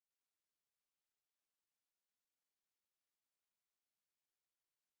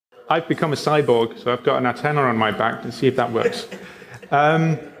I've become a cyborg, so I've got an antenna on my back to see if that works.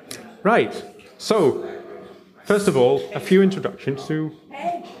 Right, so first of all, a few introductions to...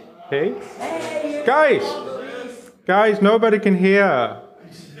 Hey? Guys, nobody can hear.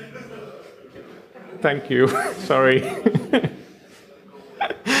 Thank you, sorry.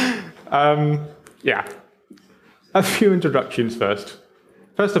 Yeah, a few introductions first.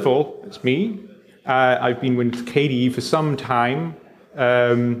 First of all, it's me. I've been with KDE for some time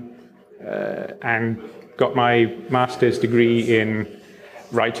and got my master's degree in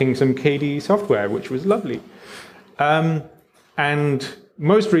writing some KDE software, which was lovely. And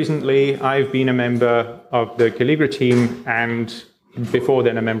most recently, I've been a member of the Calligra team, and before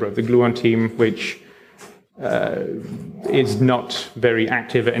then a member of the Gluon team, which is not very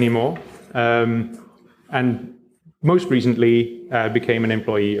active anymore. And most recently became an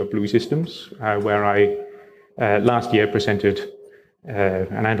employee of Blue Systems, where I last year presented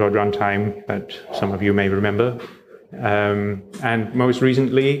an Android runtime that some of you may remember. And most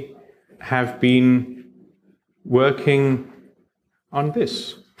recently have been working on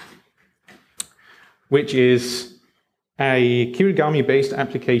this, which is a Kirigami-based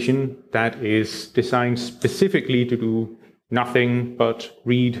application that is designed specifically to do nothing but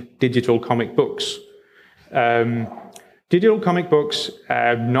read digital comic books. Digital comic books,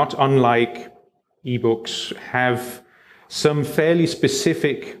 not unlike ebooks, have some fairly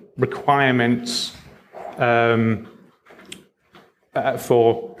specific requirements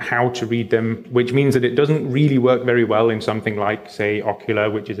for how to read them, which means that it doesn't really work very well in something like, say, Ocular,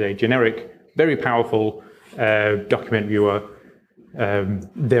 which is a generic, very powerful document viewer.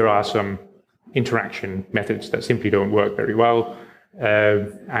 There are some interaction methods that simply don't work very well,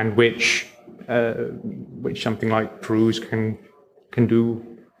 and which something like Peruse can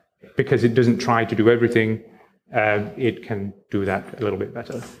do, because it doesn't try to do everything. It can do that a little bit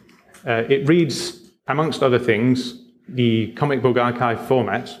better. It reads, amongst other things, the comic book archive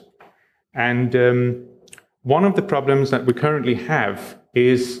format. And one of the problems that we currently have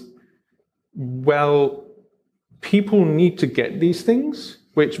is, well, people need to get these things,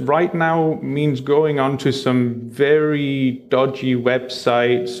 which right now means going onto some very dodgy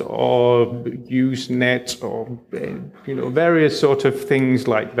websites or Usenet or various sort of things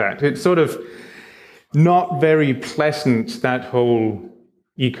like that. It's sort of not very pleasant, that whole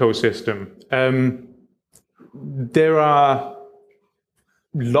ecosystem. There are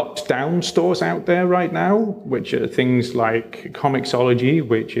locked down stores out there right now, which are things like Comixology,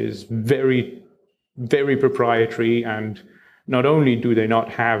 which is very, very proprietary, and not only do they not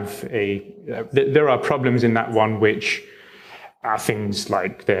have there are problems in that one, which are things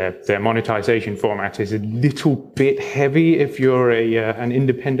like their monetization format is a little bit heavy if you're an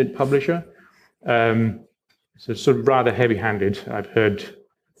independent publisher. So sort of rather heavy-handed. I've heard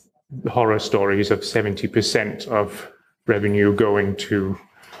horror stories of 70% of revenue going to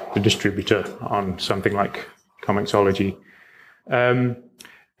the distributor on something like Comixology.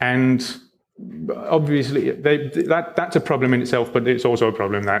 And obviously, that's a problem in itself, but it's also a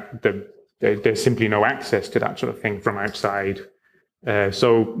problem that there's simply no access to that sort of thing from outside.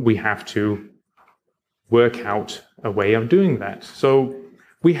 So we have to work out a way of doing that. So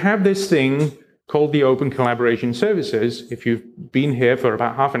we have this thing called the Open Collaboration Services. If you've been here for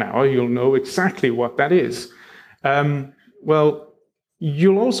about half an hour, you'll know exactly what that is. Well,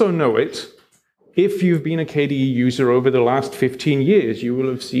 you'll also know it if you've been a KDE user over the last 15 years. You will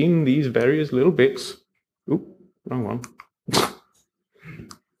have seen these various little bits. Oop, wrong one.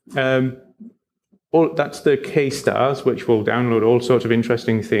 That's the K-stars, which will download all sorts of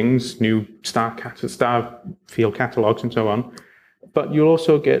interesting things, new star field catalogs and so on. But you'll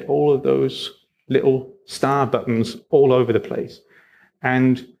also get all of those little star buttons all over the place.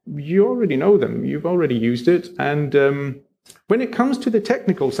 And you already know them. You've already used it. And when it comes to the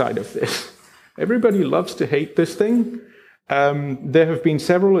technical side of this, everybody loves to hate this thing. There have been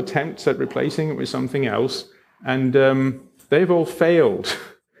several attempts at replacing it with something else, and they've all failed.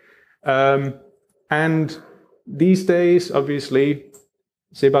 And these days, obviously,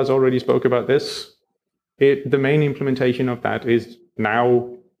 Sebas already spoke about this. The main implementation of that is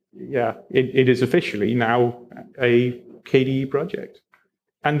now, it is officially now a KDE project.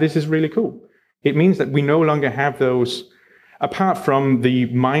 And this is really cool. It means that we no longer have those, apart from the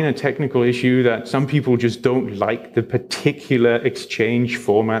minor technical issue that some people just don't like the particular exchange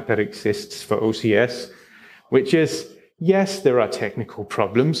format that exists for OCS, which is, yes, there are technical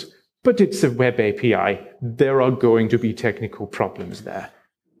problems, but it's a web API. There are going to be technical problems there.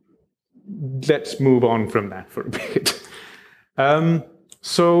 Let's move on from that for a bit.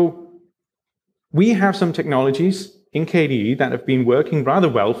 So we have some technologies in KDE that have been working rather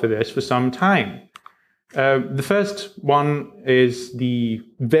well for this for some time. The first one is the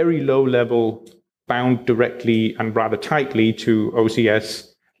very low level bound directly and rather tightly to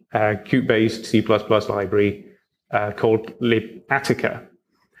OCS Qt-based C++ library called libattica.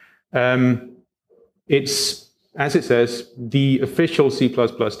 It's, as it says, the official C++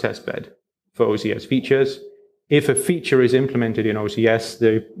 testbed for OCS features. If a feature is implemented in OCS,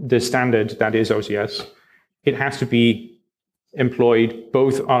 the standard that is OCS, it has to be employed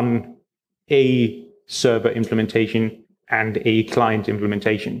both on a server implementation and a client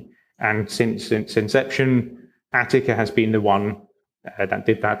implementation. And since inception, Attica has been the one that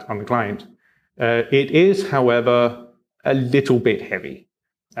did that on the client. It is, however, a little bit heavy.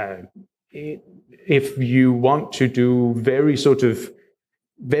 If you want to do very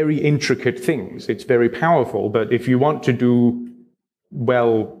intricate things, it's very powerful. But if you want to do,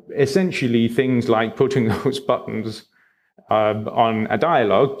 well, essentially things like putting those buttons on a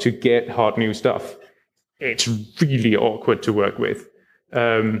dialog to get hot new stuff, it's really awkward to work with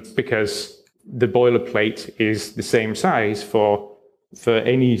because the boilerplate is the same size for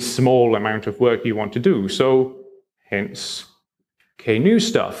any small amount of work you want to do. So hence KNew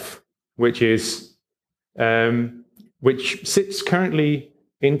stuff, which is which sits currently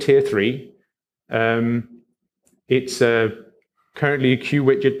in tier 3. It's currently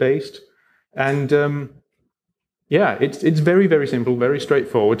QWidget based, and yeah, it's very, very simple, very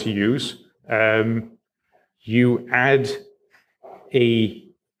straightforward to use. You add a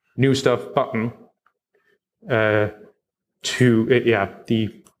new stuff button to it,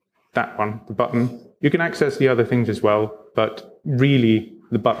 the button. You can access the other things as well, but really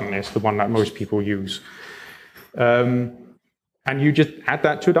the button is the one that most people use. And you just add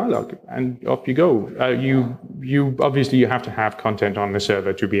that to a dialog, and off you go. You obviously have to have content on the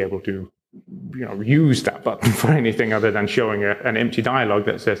server to be able to, use that button for anything other than showing an empty dialog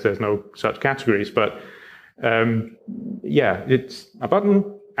that says there's no such categories. But yeah, it's a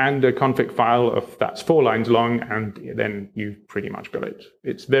button and a config file that's 4 lines long, and then you've pretty much got it.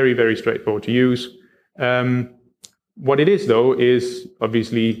 It's very, very straightforward to use. What it is, though, is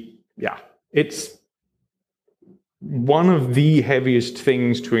obviously, it's one of the heaviest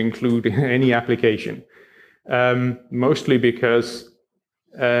things to include in any application, mostly because,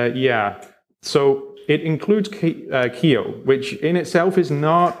 so it includes Kio, which in itself is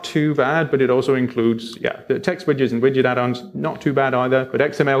not too bad, but it also includes, the text widgets and widget add-ons, not too bad either, but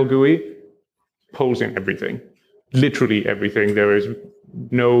XML GUI pulls in everything, literally everything. There is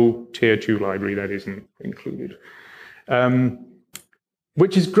no tier 2 library that isn't included,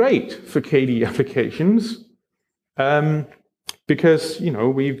 which is great for KDE applications. Because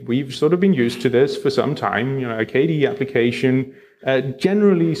we've sort of been used to this for some time. A KDE application,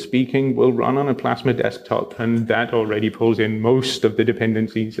 generally speaking, will run on a Plasma desktop, and that already pulls in most of the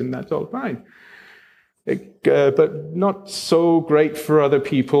dependencies, and that's all fine. But not so great for other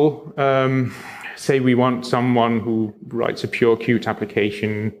people. Say we want someone who writes a pure Qt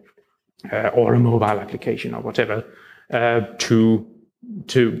application or a mobile application or whatever to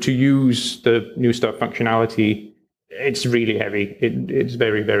use the new stuff functionality. It's really heavy. It's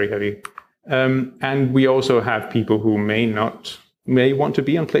very, very heavy. And we also have people who may want to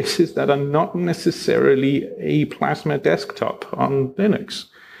be on places that are not necessarily a Plasma desktop on Linux.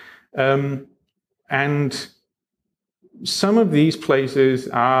 And some of these places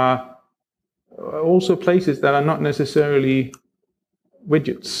are also places that are not necessarily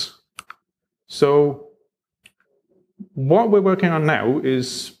widgets. So what we're working on now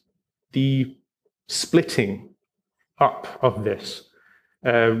is the splitting up of this,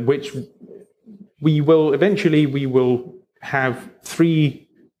 which we will have 3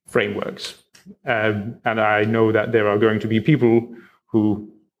 frameworks. And I know that there are going to be people who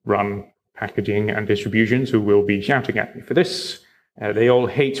run packaging and distributions who will be shouting at me for this. They all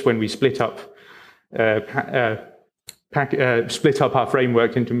hate when we split up our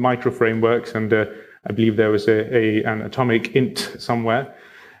framework into micro frameworks, and I believe there was an atomic int somewhere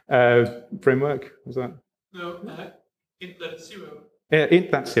framework. Was that? No, int that's 0.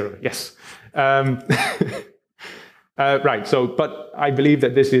 Int that's 0, yes. Right, but I believe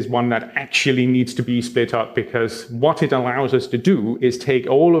that this is one that actually needs to be split up, because what it allows us to do is take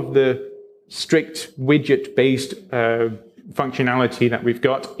all of the strict widget-based functionality that we've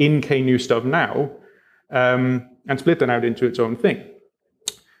got in KNew stuff now, and split that out into its own thing.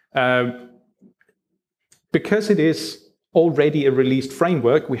 Because it is already a released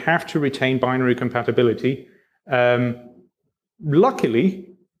framework, we have to retain binary compatibility.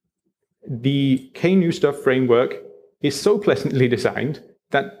 Luckily, the KNew stuff framework is so pleasantly designed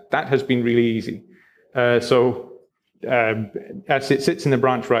that that has been really easy. So as it sits in the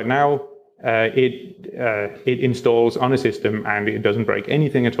branch right now, it installs on a system and it doesn't break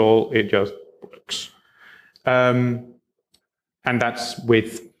anything at all. It just works. And that's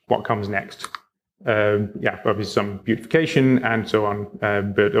with what comes next. Yeah, obviously some beautification and so on,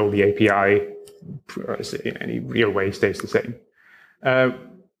 but all the API in any real way stays the same.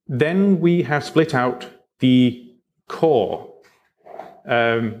 Then we have split out the core.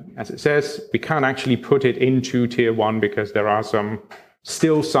 As it says, we can't actually put it into tier 1 because there are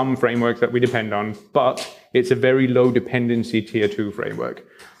still some frameworks that we depend on, but it's a very low dependency tier 2 framework.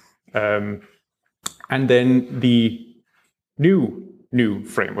 And then the new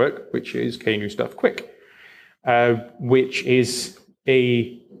framework, which is KNew Stuff Quick, which is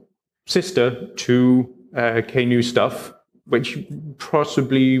a sister to KNew Stuff, which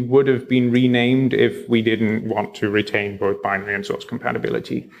possibly would have been renamed if we didn't want to retain both binary and source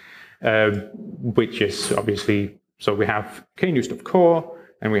compatibility, which is obviously, so we have KNew Stuff Core,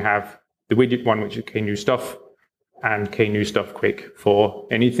 and we have the widget one, which is KNew Stuff, and KNew Stuff Quick for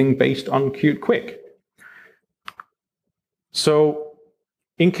anything based on Qt Quick. So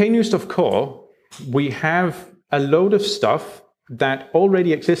in KNew Stuff Core, we have a load of stuff that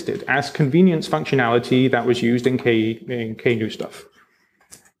already existed as convenience functionality that was used in KNew Stuff.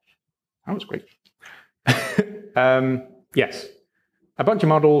 That was great. Yes, a bunch of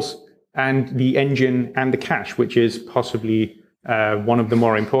models and the engine and the cache, which is possibly one of the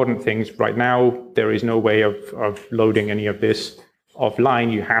more important things. Right now, there is no way of loading any of this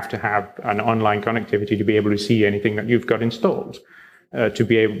offline. You have to have an online connectivity to be able to see anything that you've got installed,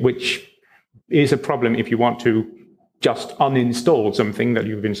 which is a problem if you want to just uninstall something that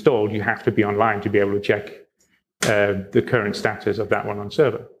you've installed. You have to be online to be able to check the current status of that one on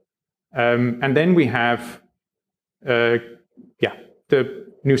server. And then we have the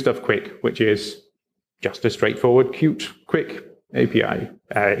New Stuff Quick, which is just a straightforward Qt Quick API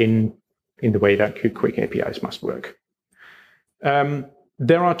in the way that Qt Quick APIs must work.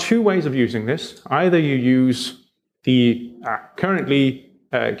 There are two ways of using this. Either you use the currently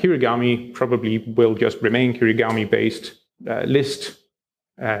Kirigami probably will just remain Kirigami-based list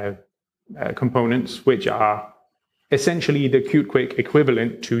components, which are essentially the Qt Quick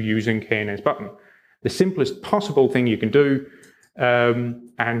equivalent to using KNS button. The simplest possible thing you can do,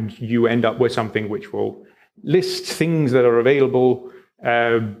 and you end up with something which will list things that are available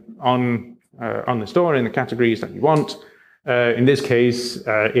on the store in the categories that you want. In this case,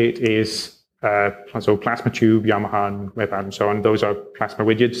 it is so Plasma Tube, Yamaha, and WebAd, and so on. Those are Plasma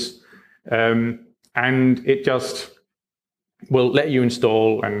widgets. And it just will let you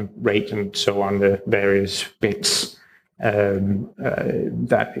install and rate and so on the various bits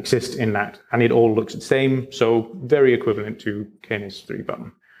that exist in that. And it all looks the same, so very equivalent to KNS3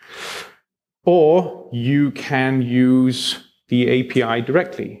 button. Or you can use the API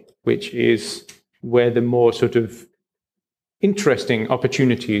directly, which is where the more sort of interesting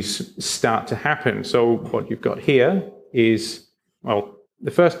opportunities start to happen. So what you've got here is, well, the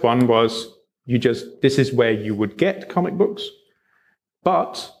first one was this is where you would get comic books.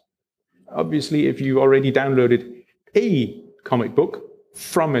 But obviously, if you already downloaded a comic book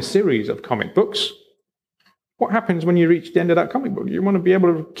from a series of comic books, what happens when you reach the end of that comic book? You want to be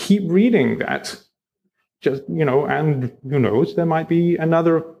able to keep reading that. Just, and who knows, there might be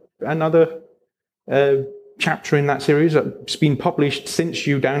another chapter in that series that's been published since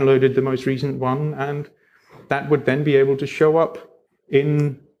you downloaded the most recent one, and that would then be able to show up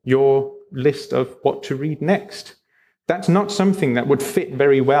in your list of what to read next. That's not something that would fit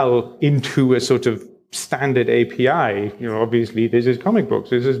very well into a sort of standard API. Obviously, this is comic books.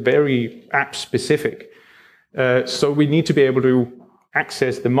 This is very app specific. So we need to be able to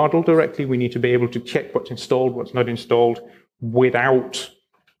access the model directly. We need to be able to check what's installed, what's not installed, without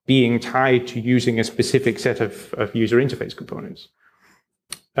being tied to using a specific set of user interface components.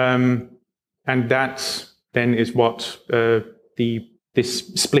 And that then is what this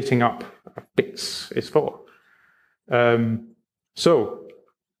splitting up of bits is for. So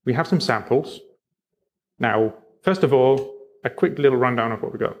we have some samples. Now, first of all, a quick little rundown of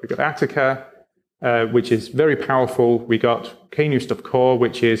what we got. We got Attica, which is very powerful. We got KNew Stuff Core,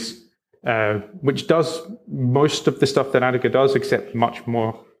 which does most of the stuff that Attica does, except much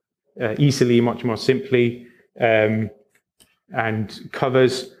more easily, much more simply, and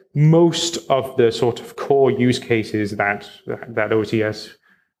covers most of the sort of core use cases that OCS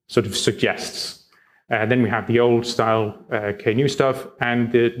sort of suggests. Then we have the old style KNew stuff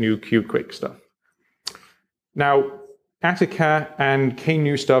and the new Qt Quick stuff. Now, Attica and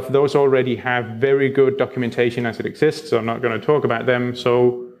KNew stuff, those already have very good documentation as it exists, so I'm not going to talk about them.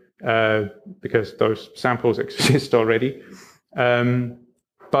 So because those samples exist already.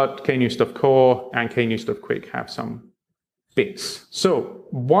 But KNewStuff Core and KNewStuff Quick have some bits. So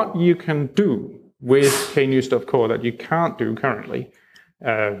what you can do with KNewStuff Core that you can't do currently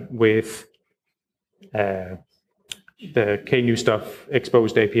with the KNewStuff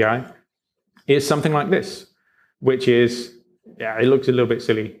exposed API is something like this, which is, yeah, it looks a little bit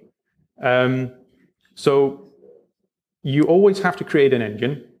silly. So you always have to create an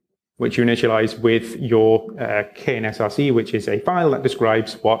engine, which you initialize with your KNSRC, which is a file that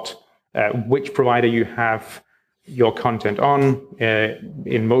describes which provider you have your content on.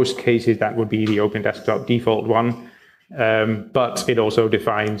 In most cases, that would be the Open Desktop default one, but it also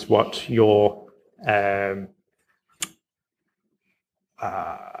defines what your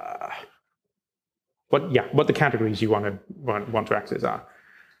what the categories you want to access are.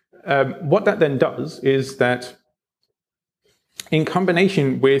 What that then does is that, in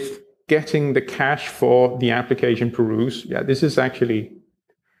combination with getting the cache for the application Peruse, yeah, this is actually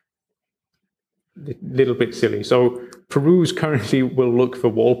a little bit silly. So Peruse currently will look for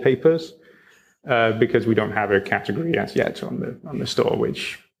wallpapers because we don't have a category as yet on the store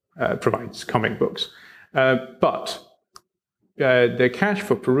which provides comic books. But the cache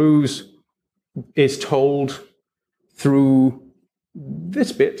for Peruse is told through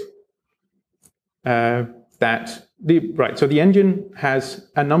this bit so the engine has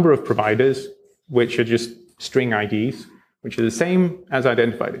a number of providers which are just string IDs, which are the same as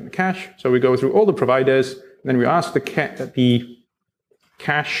identified in the cache. So we go through all the providers, and then we ask the cache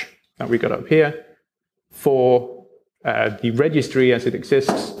that we got up here for the registry as it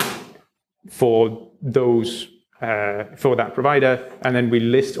exists for those for that provider, and then we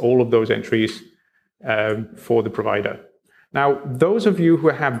list all of those entries for the provider. Now, those of you who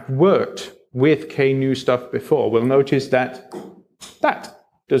have worked with KNewStuff before will notice that that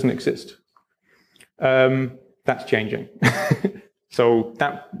doesn't exist. That's changing. So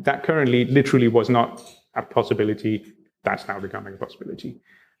that currently literally was not a possibility. That's now becoming a possibility.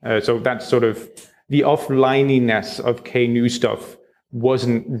 So that's sort of the offlininess of KNewStuff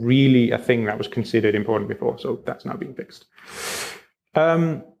wasn't really a thing that was considered important before. So that's now being fixed.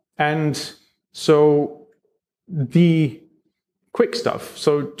 And so the quick stuff.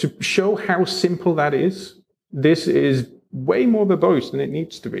 So to show how simple that is, this is way more verbose than it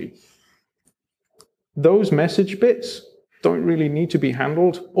needs to be. Those message bits don't really need to be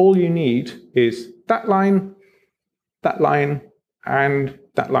handled. All you need is that line, and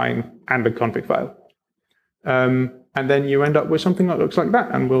that line, and a config file. And then you end up with something that looks like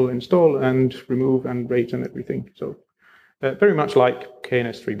that, and will install and remove and rate and everything. So very much like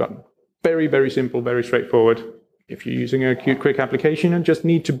KNS3 button. Very, very simple, very straightforward. If you're using a Qt Quick application and just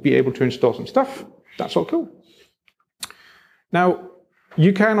need to be able to install some stuff, that's all cool. Now,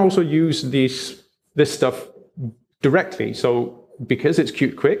 you can also use this stuff directly. So because it's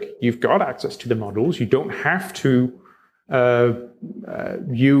Qt Quick, you've got access to the models. You don't have to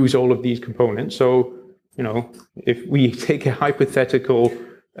use all of these components. So, you know, if we take a hypothetical,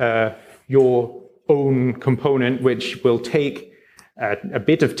 your own component, which will take a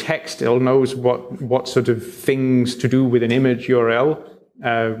bit of text, it knows what sort of things to do with an image URL.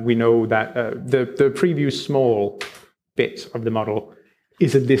 We know that the preview small bit of the model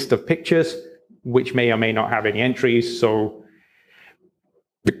is a list of pictures, which may or may not have any entries. So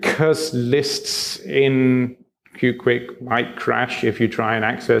because lists in Qt Quick might crash if you try and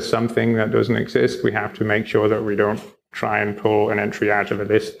access something that doesn't exist, we have to make sure that we don't try and pull an entry out of a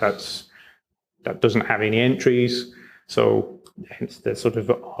list that doesn't have any entries. So hence the sort of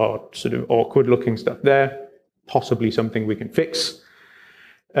awkward looking stuff there, possibly something we can fix.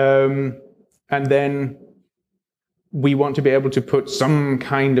 And then we want to be able to put some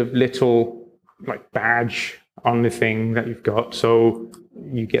kind of little like badge on the thing that you've got. So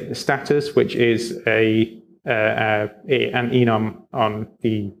you get the status, which is an enum on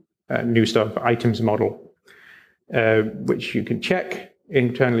the KNewStuff items model, which you can check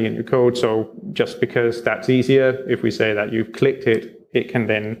internally in your code. So just because that's easier, if we say that you've clicked it, it can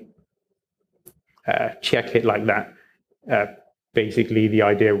then check it like that. Basically, the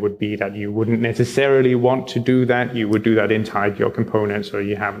idea would be that you wouldn't necessarily want to do that. You would do that inside your component, so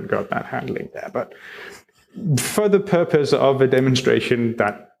you haven't got that handling there. But for the purpose of a demonstration,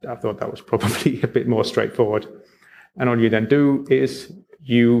 that I thought that was probably a bit more straightforward. And all you then do is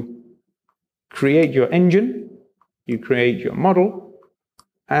you create your engine, you create your model,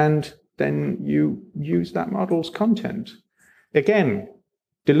 and then you use that model's content. Again,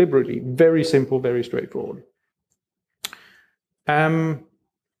 deliberately, very simple, very straightforward. And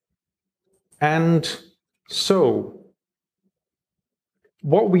so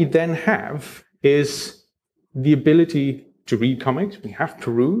what we then have is the ability to read comics. We have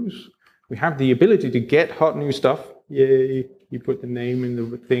Peruse. We have the ability to get hot new stuff. Yay, you put the name in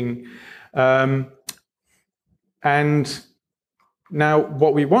the thing. And now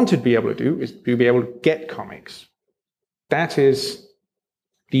what we want to be able to do is to be able to get comics. That is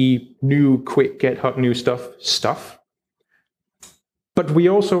the new quick get hot new stuff. But we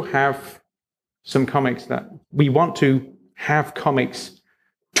also have some comics that we want to have comics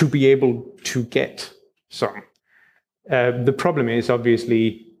to be able to get some. The problem is,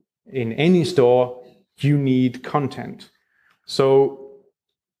 obviously, in any store, you need content. So,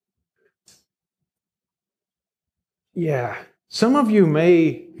 yeah, some of you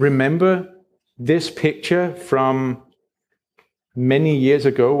may remember this picture from many years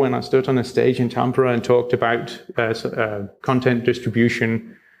ago when I stood on a stage in Tampere and talked about content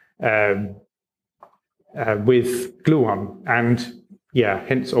distribution with Gluon, and yeah,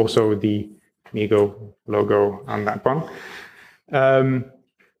 hence also the Migo logo on that one.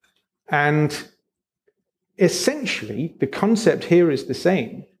 And essentially, the concept here is the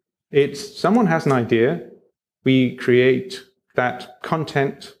same. It's someone has an idea, we create that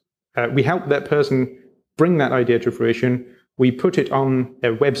content, we help that person bring that idea to fruition, we put it on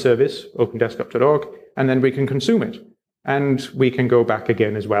a web service, opendesktop.org, and then we can consume it. And we can go back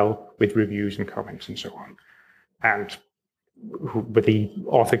again as well with reviews and comments and so on. And but the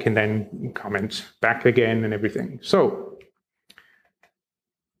author can then comment back again and everything. So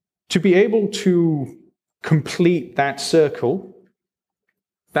to be able to complete that circle,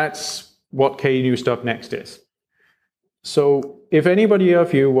 that's what KNew Stuff Next is. So if anybody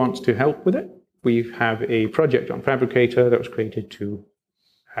of you wants to help with it, we have a project on Fabricator that was created to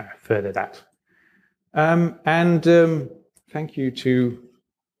further that. Thank you to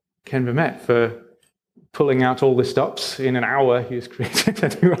Ken Vermette for pulling out all the stops. In an hour, he's created a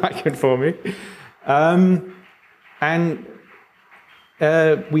new icon for me.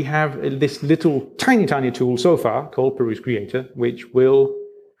 We have this little tiny tool so far called Peruse Creator, which will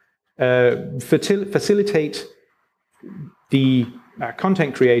facilitate the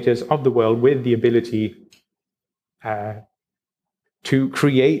content creators of the world with the ability to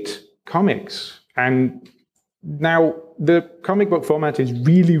create comics. And now the comic book format is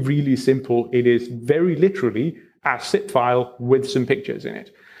really, really simple. It is very literally a zip file with some pictures in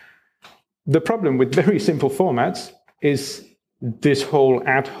it. The problem with very simple formats is this whole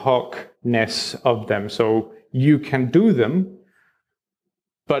ad hoc-ness of them. So you can do them,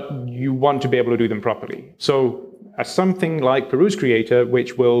 but you want to be able to do them properly. So something like Peruse Creator,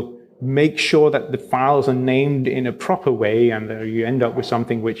 which will make sure that the files are named in a proper way and you end up with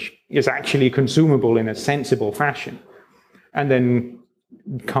something which is actually consumable in a sensible fashion. And then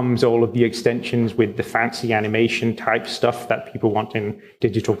comes all of the extensions with the fancy animation type stuff that people want in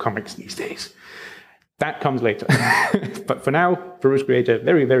digital comics these days. That comes later. But for now, Peruse Creator,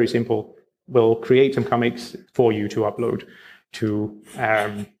 very, very simple, will create some comics for you to upload to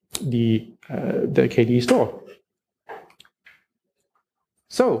the KDE store.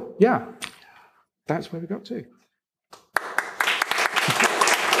 So, yeah, that's where we got to. We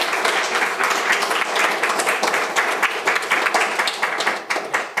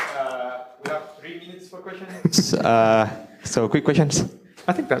have 3 minutes for questions. So, quick questions.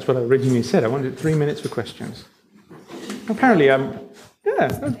 I think that's what I originally said. I wanted 3 minutes for questions. Apparently,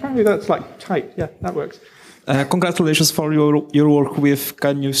 apparently that's like tight. Yeah, that works. Congratulations for your work with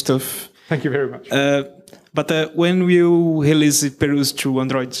QtCon stuff. Thank you very much. But when will you release Peruse to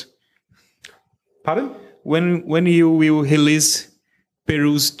Android? Pardon? When you will release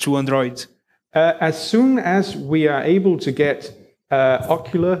Peruse to Android? As soon as we are able to get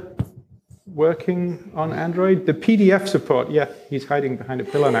Ocular working on Android, the PDF support, yeah, he's hiding behind a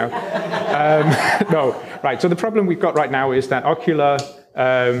pillar now. No, right, so the problem we've got right now is that Ocular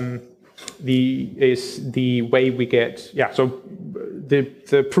is the way we get, yeah, so the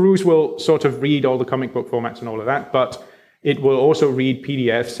Peruse will sort of read all the comic book formats and all of that, but it will also read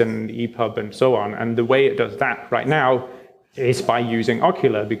PDFs and EPUB and so on. And the way it does that right now is by using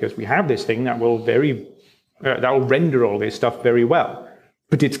Ocular, because we have this thing that will render all this stuff very well,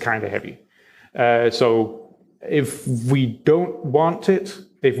 but it's kind of heavy. So if we don't want it,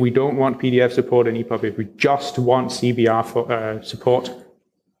 if we don't want PDF support and EPUB, if we just want CBR support,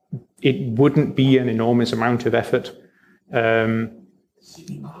 it wouldn't be an enormous amount of effort.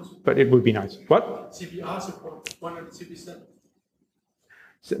 But it would be nice. What? CBR support, 100%.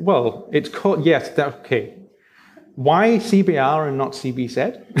 Well, it's called, yes, okay. Why CBR and not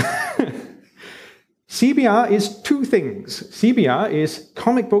CBZ? CBR is two things. CBR is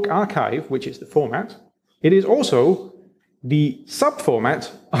Comic Book Archive, which is the format. It is also the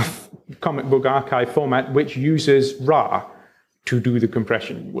subformat of comic book archive format, which uses RAR to do the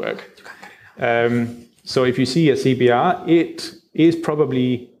compression work. So if you see a CBR, it is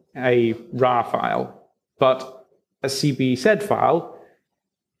probably a RAR file, but a CBZ file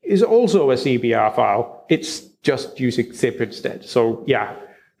is also a CBR file. It's just using zip instead. So yeah,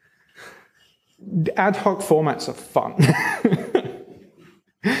 ad hoc formats are fun.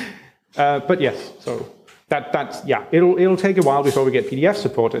 But yes, so that's yeah. It'll take a while before we get PDF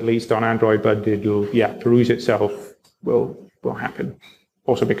support, at least on Android. But Peruse itself will happen.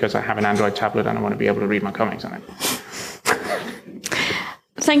 Also because I have an Android tablet and I want to be able to read my comics on it.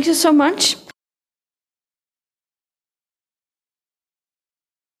 Thank you so much.